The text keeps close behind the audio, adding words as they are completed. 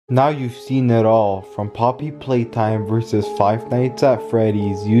Now you've seen it all. From Poppy Playtime versus Five Nights at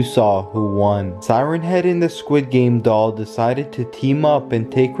Freddy's, you saw who won. Siren Head and the Squid Game doll decided to team up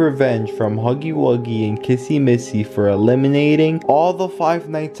and take revenge from Huggy Wuggy and Kissy Missy for eliminating all the Five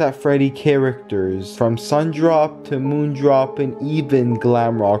Nights at Freddy characters, from Sundrop to Moondrop and even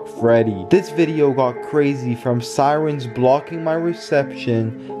Glamrock Freddy. This video got crazy, from Sirens blocking my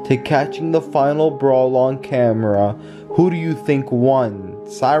reception to catching the final brawl on camera. Who do you think won?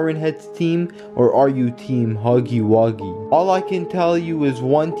 Siren Head's team, or are you team Huggy Wuggy? All I can tell you is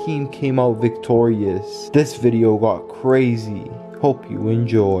one team came out victorious. This video got crazy. Hope you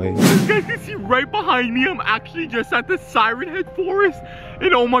enjoy. You guys can see right behind me, I'm actually just at the Siren Head forest.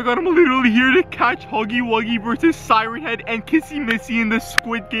 And oh my god, I'm literally here to catch Huggy Wuggy versus Siren Head and Kissy Missy in the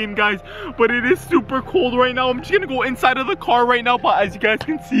Squid Game, guys. But it is super cold right now. I'm just gonna go inside of the car right now. But as you guys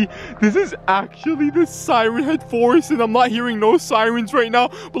can see, this is actually the Siren Head forest. And I'm not hearing no sirens right now.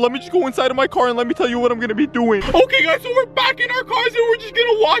 But let me just go inside of my car and let me tell you what I'm gonna be doing. Okay guys, so we're back in our cars and we're just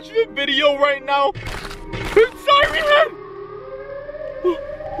gonna watch the video right now. It's Siren Head!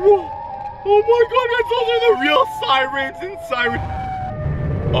 Whoa. Oh my god, guys, those are the real sirens and sirens.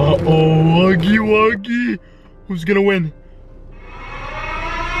 Uh-oh, Huggy Wuggy. Who's gonna win?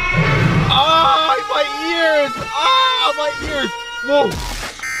 Ah, my ears. Whoa.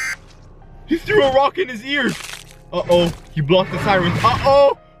 He threw a rock in his ears. Uh-oh, he blocked the sirens.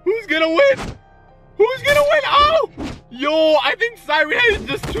 Uh-oh, who's gonna win? Who's gonna win? Oh, yo, I think Siren Head is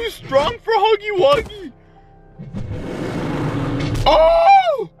just too strong for Huggy Wuggy.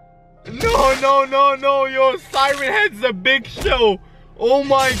 Oh! No, yo, Siren Head's a big show. Oh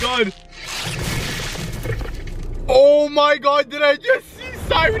my god. Oh my god, did I just see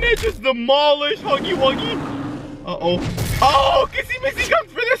Siren Head just demolish Huggy Wuggy? Uh-oh. Oh, Kissy Missy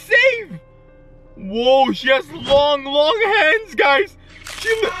comes for the save. Whoa, she has long hands, guys.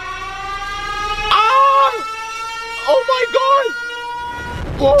 Ah! Oh my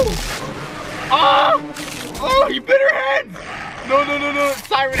god. Whoa. Ah! Oh, he bit her hands. No.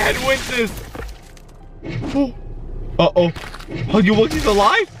 Siren Head wins this. Oh. Uh-oh. Huggy Wuggy's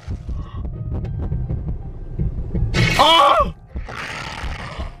alive? Ah!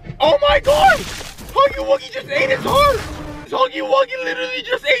 Oh my god! Huggy Wuggy just ate his heart! Huggy Wuggy literally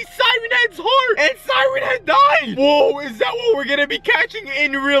just ate Siren Head's heart! And Siren Head died! Whoa, is that what we're gonna be catching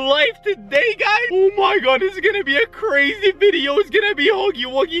in real life today, guys? Oh my god, this is gonna be a crazy video. It's gonna be Huggy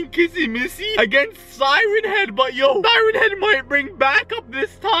Wuggy and Kissy Missy against Siren Head. But yo, Siren Head might bring backup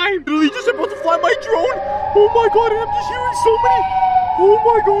this time. Literally just about to fly my drone. Oh my god, and I'm just hearing so many... Oh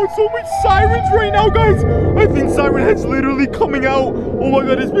my god, so much sirens right now, guys. I think Siren Head's literally coming out. Oh my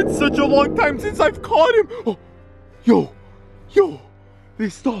god, it's been such a long time since I've caught him. Oh, yo, they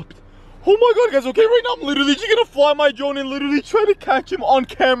stopped. Oh my god, guys, okay, right now I'm literally just gonna fly my drone and literally try to catch him on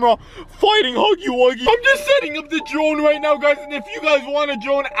camera fighting Huggy Wuggy. I'm just setting up the drone right now, guys, and if you guys want a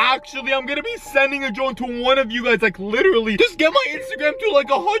drone, actually, I'm gonna be sending a drone to one of you guys, like literally. Just get my Instagram to like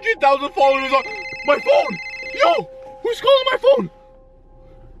 100,000 followers on my phone. Yo, who's calling my phone?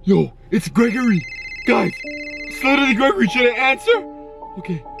 Yo, it's Gregory. Guys, it's literally Gregory. Should I answer?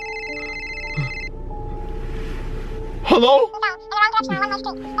 Okay. Hello?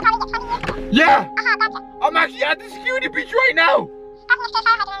 Yeah, I'm actually at the security breach right now.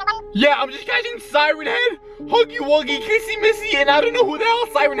 Yeah, I'm just catching Siren Head, Huggy Wuggy, Kissy Missy, and I don't know who the hell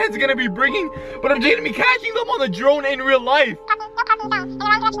Siren Head's gonna be bringing, but I'm just gonna be catching them on the drone in real life.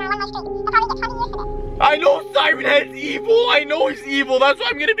 I know Siren Head's evil. I know he's evil. That's why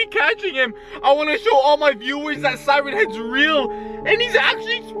I'm gonna be catching him. I want to show all my viewers that Siren Head's real, and he's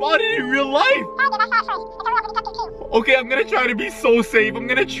actually spotted in real life. Okay, I'm gonna try to be so safe. I'm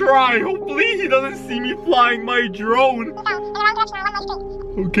gonna try. Hopefully he doesn't see me flying my drone.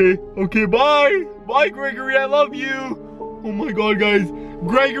 Okay, bye. Bye, Gregory. I love you. Oh my god, guys.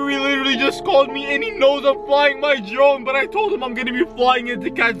 Gregory literally just called me and he knows I'm flying my drone, but I told him I'm gonna be flying it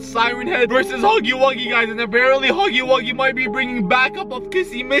to catch Siren Head versus Huggy Wuggy, guys, and apparently Huggy Wuggy might be bringing backup of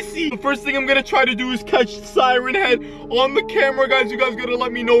Kissy Missy. The first thing I'm gonna try to do is catch Siren Head on the camera, guys. You guys gotta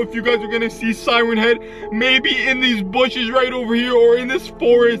let me know if you guys are gonna see Siren Head maybe in these bushes right over here or in this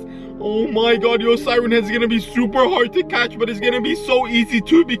forest. Oh my god, yo, Siren Head's gonna be super hard to catch, but it's gonna be so easy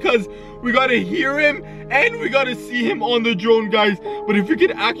too because we gotta hear him and we gotta see him on the drone, guys. But if we could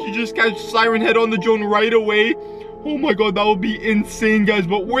actually just catch Siren Head on the drone right away, oh my god, that would be insane, guys.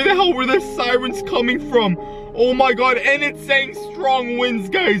 But where the hell were the sirens coming from? Oh my god, and it's saying strong winds,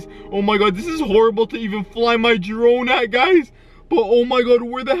 guys. Oh my god, this is horrible to even fly my drone at, guys. But oh my god,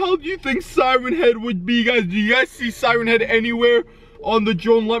 where the hell do you think Siren Head would be, guys? Do you guys see Siren Head anywhere on the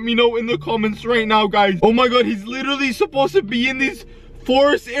drone? Let me know in the comments right now, guys. Oh my god, he's literally supposed to be in these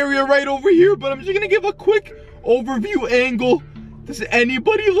forest area right over here, but I'm just gonna give a quick overview angle. Does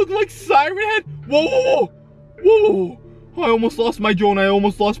anybody look like Siren Head? Whoa, whoa, whoa, whoa. Oh, I almost lost my drone.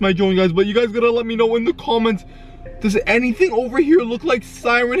 Guys, but you guys gotta let me know in the comments. Does anything over here look like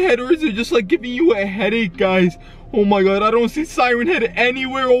Siren Head, or is it just like giving you a headache, guys? Oh my god, I don't see Siren Head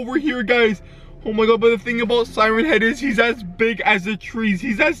anywhere over here, guys. Oh my god, but the thing about Siren Head is he's as big as the trees.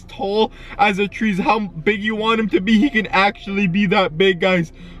 He's as tall as the trees. How big you want him to be, he can actually be that big,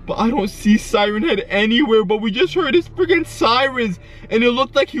 guys. But I don't see Siren Head anywhere, but we just heard his freaking sirens, and it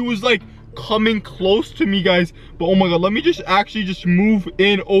looked like he was like coming close to me, guys. But oh my god, let me just move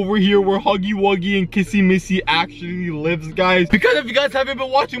in over here where Huggy Wuggy and Kissy Missy actually lives, guys. Because if you guys haven't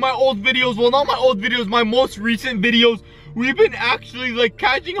been watching my old videos, well, not my old videos, my most recent videos, we've been actually like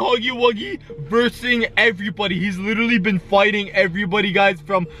catching Huggy Wuggy versus everybody. He's literally been fighting everybody, guys,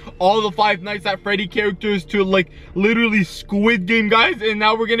 from all the Five Nights at Freddy characters to like literally Squid Game, guys. And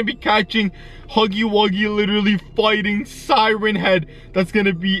now we're gonna be catching Huggy Wuggy literally fighting Siren Head. That's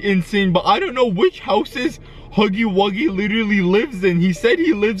gonna be insane. But I don't know which houses Huggy Wuggy literally lives in. He said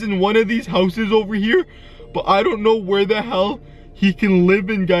he lives in one of these houses over here, but I don't know where the hell he can live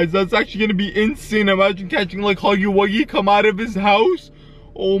in, guys. That's actually gonna be insane. Imagine catching like Huggy Wuggy come out of his house.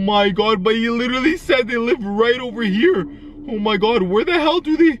 Oh my god, but he literally said they live right over here. Oh my god, where the hell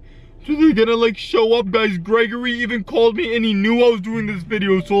do they gonna like show up, guys? Gregory even called me and he knew I was doing this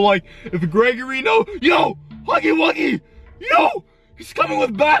video. So like, if Gregory yo, Huggy Wuggy, yo, he's coming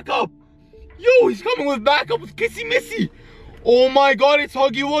with backup. Yo, he's coming with backup with Kissy Missy. Oh my god, it's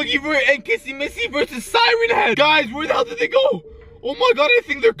Huggy Wuggy and Kissy Missy versus Siren Head. Guys, where the hell did they go? Oh my god, I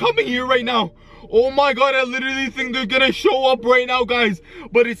think they're coming here right now. Oh my god, I literally think they're gonna show up right now, guys.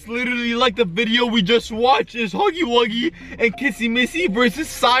 But it's literally like the video we just watched is Huggy Wuggy and Kissy Missy versus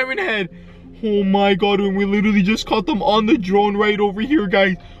Siren Head. Oh my god, and we literally just caught them on the drone right over here,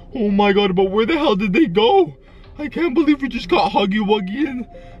 guys. Oh my god, but where the hell did they go? I can't believe we just got Huggy Wuggy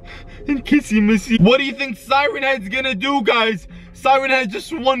and Kissy Missy. What do you think Siren Head's gonna do, guys? Siren Head's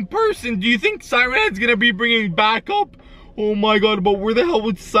just one person. Do you think Siren Head's gonna be bringing backup? Oh my god, but where the hell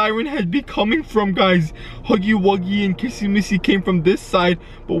would Siren Head be coming from, guys? Huggy Wuggy and Kissy Missy came from this side,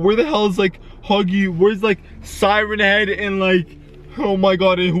 but where the hell is like where's like Siren Head and like, oh my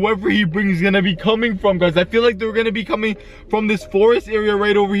god, and whoever he brings is gonna be coming from, guys? I feel like they're gonna be coming from this forest area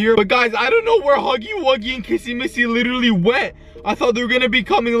right over here. But guys, I don't know where Huggy Wuggy and Kissy Missy literally went. I thought they were gonna be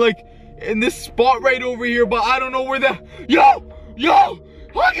coming like in this spot right over here, but I don't know where the, yo,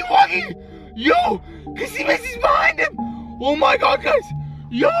 Huggy Wuggy, yo, Kissy Missy's behind him. Oh my god, guys,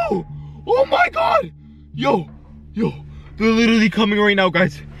 yo, oh my god, yo, they're literally coming right now,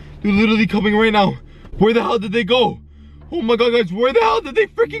 guys. They're literally coming right now. Where the hell did they go? Oh my god, guys, where the hell did they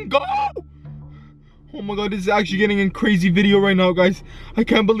freaking go? Oh my god, this is actually getting a crazy video right now, guys. I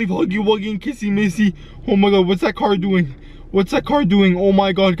can't believe Huggy Wuggy and Kissy Missy. Oh my god, what's that car doing? What's that car doing? Oh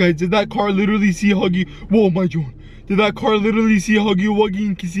my god, guys, did that car literally see Huggy? Whoa, my drone. Did that car literally see Huggy Wuggy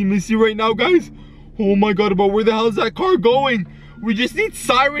and Kissy Missy right now, guys? Oh my god, but where the hell is that car going? We just need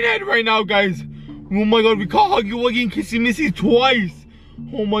Siren Head right now, guys. Oh my god, we caught Huggy Wuggy and Kissy Missy twice.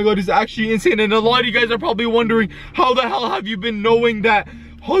 Oh my god, it's actually insane. And a lot of you guys are probably wondering, how the hell have you been knowing that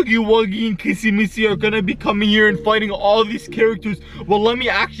Huggy Wuggy and Kissy Missy are gonna be coming here and fighting all these characters? Well, let me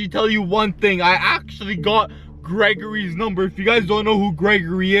actually tell you one thing. I actually got Gregory's number. If you guys don't know who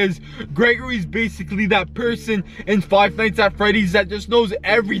Gregory is, Gregory's basically that person in Five Nights at Freddy's that just knows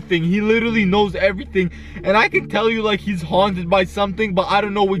everything. He literally knows everything, and I can tell you like he's haunted by something, but I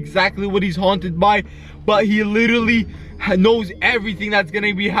don't know exactly what he's haunted by. But he literally knows everything that's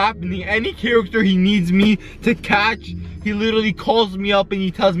gonna be happening. Any character he needs me to catch, he literally calls me up and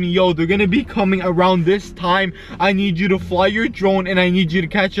he tells me, yo, they're gonna be coming around this time. I need you to fly your drone and I need you to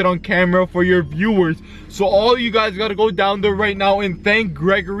catch it on camera for your viewers. So all you guys gotta go down there right now and thank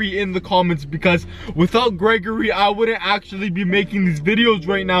Gregory in the comments, because without Gregory, I wouldn't actually be making these videos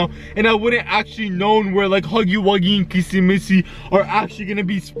right now, and I wouldn't actually known where like Huggy Wuggy and Kissy Missy are actually gonna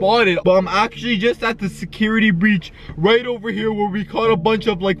be spotted. But I'm actually just at the security breach right over here where we caught a bunch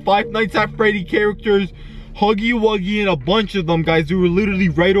of like Five Nights at Freddy characters, Huggy Wuggy and a bunch of them, guys. They were literally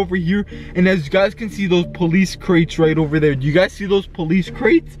right over here. And as you guys can see, those police crates right over there. Do you guys see those police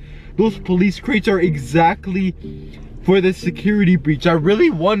crates? Those police crates are exactly for the security breach. I really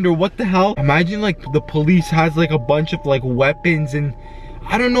wonder what the hell. Imagine like the police has like a bunch of like weapons, and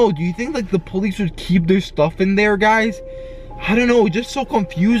I don't know, do you think like the police would keep their stuff in there, guys? I don't know, just so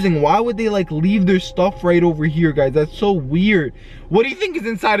confusing. Why would they like leave their stuff right over here, guys? That's so weird. What do you think is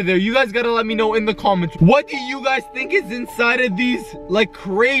inside of there? You guys gotta let me know in the comments. What do you guys think is inside of these like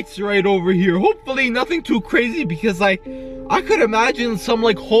crates right over here? Hopefully nothing too crazy, because I could imagine some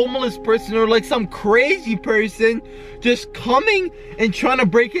like homeless person or like some crazy person just coming and trying to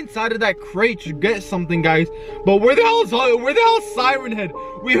break inside of that crate to get something, guys. But where the hell is Siren Head?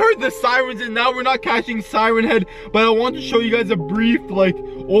 We heard the sirens and now we're not catching Siren Head, but I want to show you guys a brief like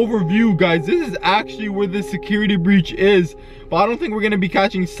overview, guys. This is actually where the security breach is, but I don't think we're gonna be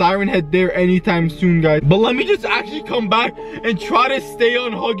catching Siren Head there anytime soon, guys. But let me just actually come back and try to stay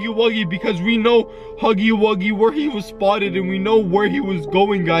on Huggy Wuggy, because we know Huggy Wuggy where he was spotted and we know where he was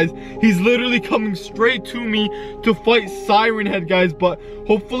going, guys. He's literally coming straight to me to fight Siren Head, guys. But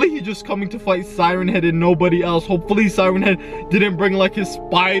hopefully he's just coming to fight Siren Head and nobody else. Hopefully Siren Head didn't bring like his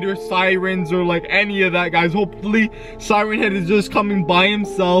spider sirens or like any of that, guys. Hopefully Siren Head is just coming by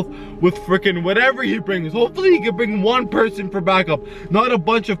himself with freaking whatever he brings. Hopefully he can bring one person for backup, not a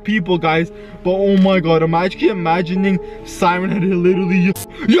bunch of people, guys. But oh my god, I'm actually imagining Siren Head literally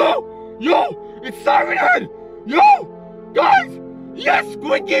yo, it's Siren Head. Yo, guys, he has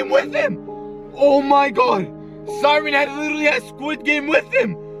Squid Game with him. Oh my god, Siren Head literally has Squid Game with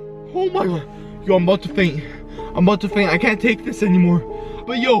him. Oh my god, yo, I'm about to faint. I can't take this anymore.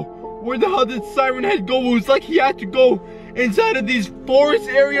 But yo, where the hell did Siren Head go? It was like he had to go inside of this forest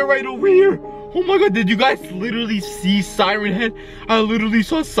area right over here. Oh my god, did you guys literally see Siren Head? I literally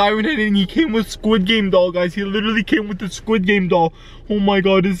saw Siren Head and he came with Squid Game doll, guys. He literally came with the Squid Game doll. Oh my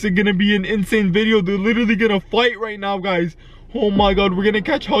god, this is gonna be an insane video. They're literally gonna fight right now, guys. Oh my god, we're gonna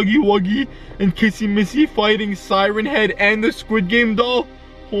catch Huggy Wuggy and Kissy Missy fighting Siren Head and the Squid Game doll.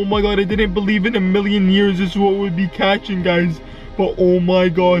 Oh my god, I didn't believe in a million years this is what we'd be catching, guys. But oh my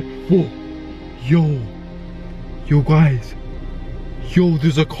god. Whoa. Yo guys. Yo,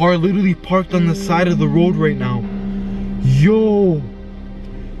 there's a car literally parked on the side of the road right now. Yo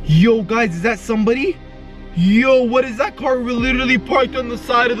guys, is that somebody? Yo, what is that car literally parked on the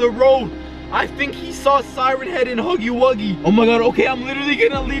side of the road? I think he saw Siren Head and Huggy Wuggy. Oh my god, okay, I'm literally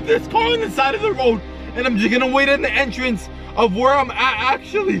gonna leave this car on the side of the road and I'm just gonna wait in the entrance of where I'm at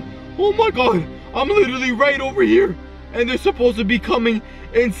actually. Oh my god, I'm literally right over here and they're supposed to be coming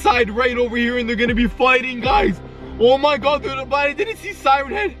inside right over here and they're gonna be fighting, guys. Oh my god, but I didn't see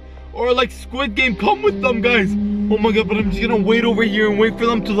Siren Head or like Squid Game come with them, guys. Oh my god, but I'm just gonna wait over here and wait for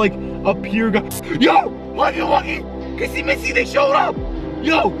them to like appear, guys. Yo, Huggy Wuggy, Kissy Missy, they showed up.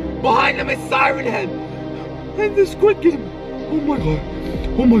 Yo, behind them is Siren Head and the Squid Game. Oh my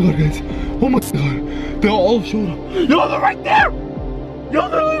god, guys. Oh my god, they all showed up. Yo, they're right there. Yo,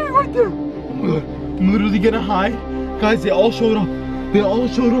 they're literally right there. Oh my god, I'm literally gonna hide. Guys, they all showed up.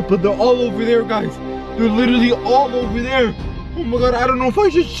 But they're all over there, guys. They're literally all over there. Oh my god, I don't know if I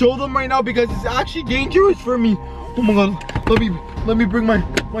should show them right now because it's actually dangerous for me. Oh my god, let me bring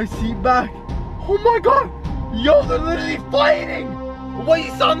my seat back. Oh my god, yo, they're literally fighting. What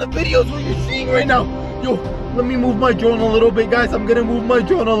you saw in the videos, what you're seeing right now. Yo, let me move my drone a little bit, guys. I'm gonna move my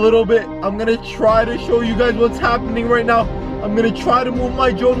drone a little bit. I'm gonna try to show you guys what's happening right now. I'm gonna try to move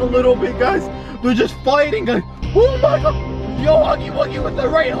my drone a little bit, guys. They're just fighting, guys. Oh my god, yo, Huggy Wuggy with the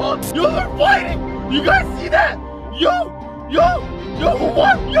right hook. Yo, they're fighting. You guys see that? Yo, who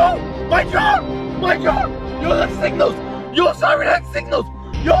won? Yo, my drone. Yo, the signals. Yo, Siren had signals.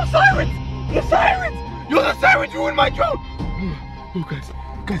 Yo, sirens. The sirens ruined my drone. Oh,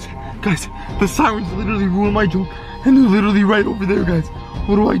 guys, the sirens literally ruined my drone. And they're literally right over there, guys.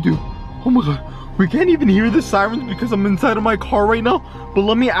 What do I do? Oh my god. We can't even hear the sirens because I'm inside of my car right now. But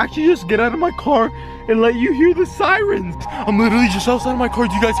let me actually just get out of my car and let you hear the sirens. I'm literally just outside of my car.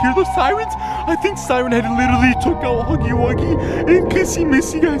 Do you guys hear the sirens? I think Siren Head literally took out Huggy Wuggy and Kissy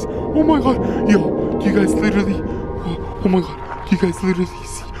Missy, guys. Oh my god. Yo, do you guys literally... Oh my god. Do you guys literally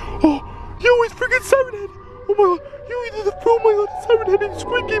see... Oh, yo, it's freaking Siren Head. Oh my god. Yo, oh my god, it's Siren Head in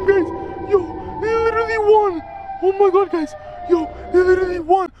Squid Game, guys. Yo, they literally won. Oh my god, guys. Yo, they literally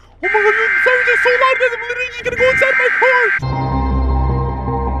won. Oh my god, the sirens are so loud, guys. I'm literally just gonna go inside my car.